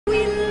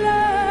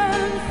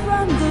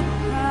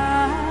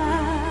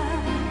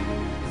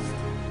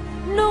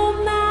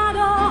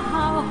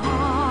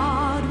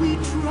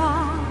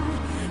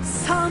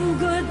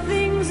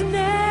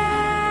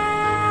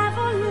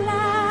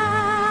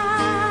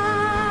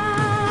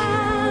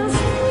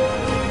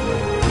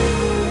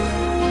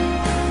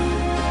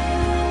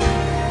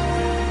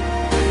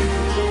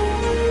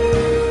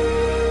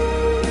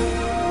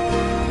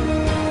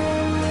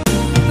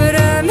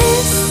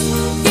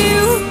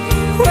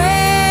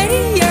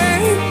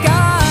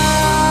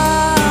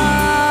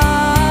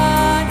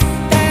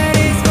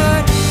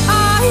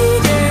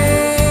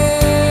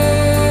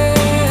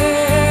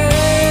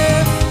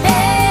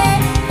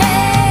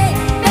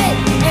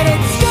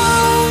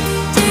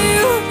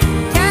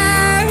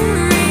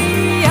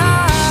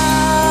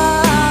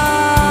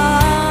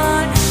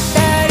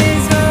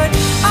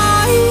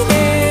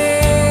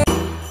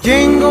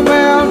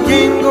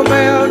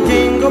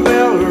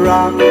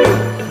rock.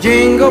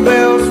 Jingle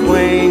bells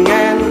swing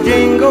and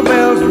jingle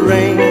bells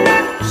ring,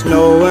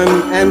 snowing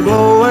and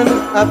blowing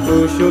up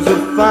bushels of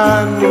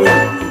fun.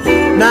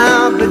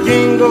 Now the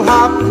jingle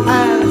hop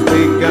has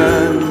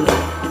begun.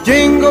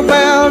 Jingle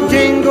bell,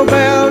 jingle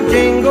bell,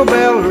 jingle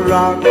bell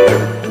rock.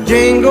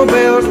 Jingle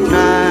bells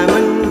time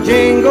and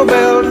jingle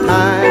bell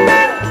time,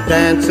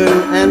 dancing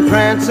and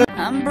prancing.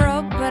 I'm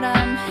broke but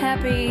I'm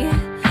happy,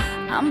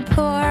 I'm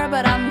poor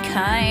but I'm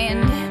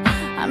kind,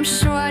 I'm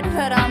short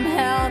but I'm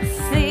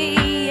healthy,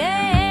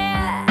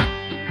 yeah.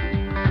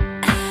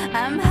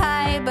 I'm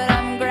high but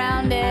I'm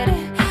grounded,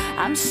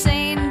 I'm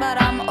sane but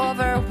I'm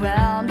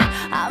overwhelmed,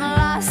 I'm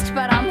lost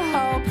but I'm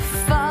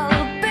hopeful,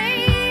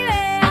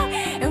 baby.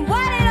 And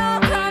what it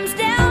all comes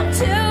down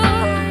to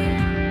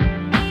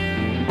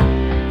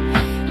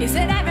is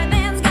that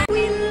everything's got.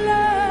 We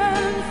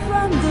learn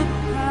from the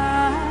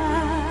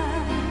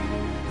past.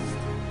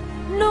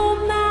 No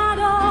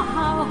matter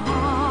how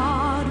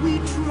hard we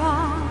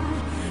try,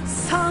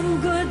 some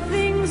good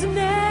things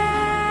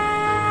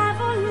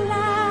never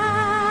last.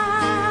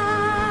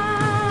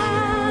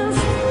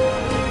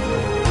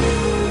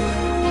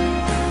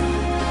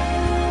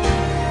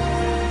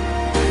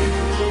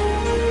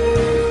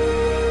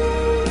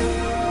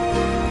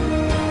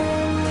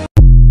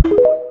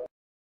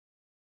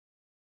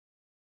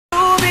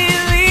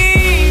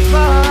 Believe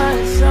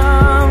us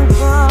ang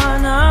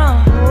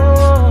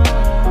panahon,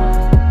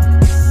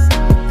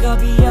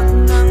 kabiyak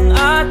ng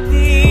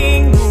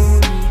ating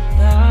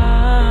unitan,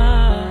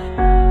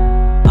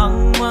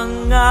 ang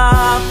mga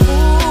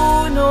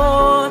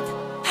puno't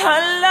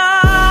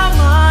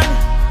halaman.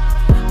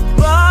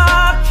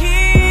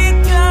 Bakit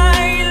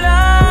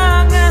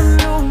kailangan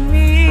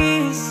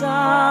lumisan?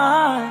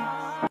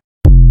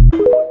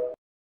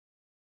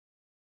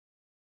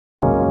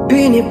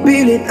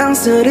 Pinipilit ang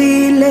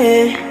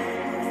sarili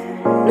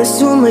na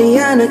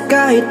sumaya na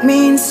kahit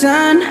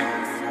minsan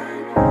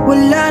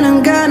wala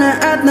nang gana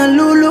at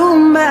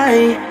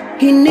nalulumbay.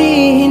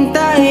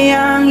 Hinihintay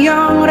ang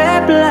iyong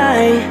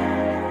reply.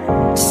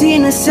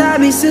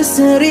 Sinasabi sa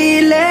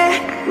sarili,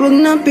 huwag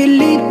nang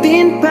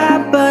pilitin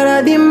pa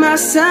para di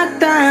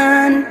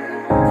masaktan.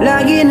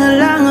 Lagi na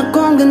lang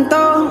akong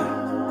ganito,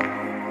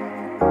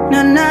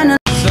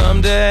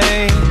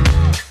 Someday,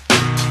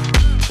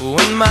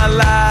 when my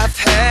life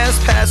has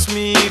passed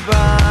me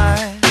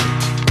by,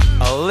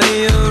 I'll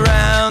lay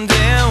around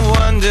and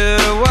wonder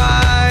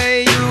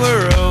why you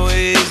were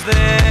always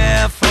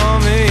there for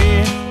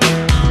me.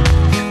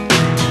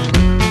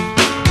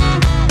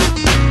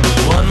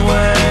 One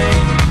way,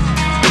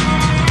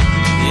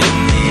 in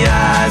the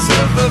eyes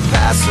of a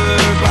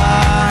passerby,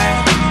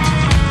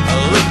 I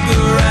look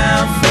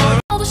around for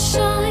All the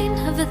shine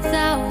of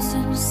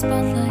 1,000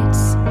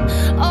 spotlights,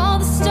 all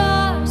the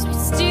stars we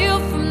steal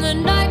from the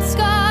night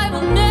sky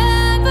will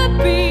never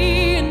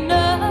be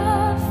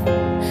enough,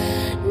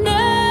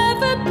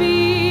 never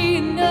be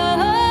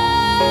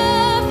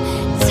enough.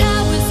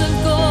 Towers of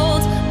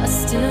gold are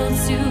still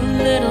too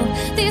little.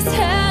 These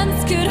hands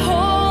could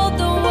hold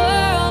the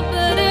world,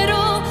 but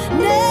it'll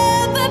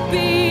never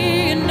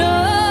be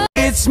enough.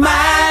 it's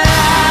my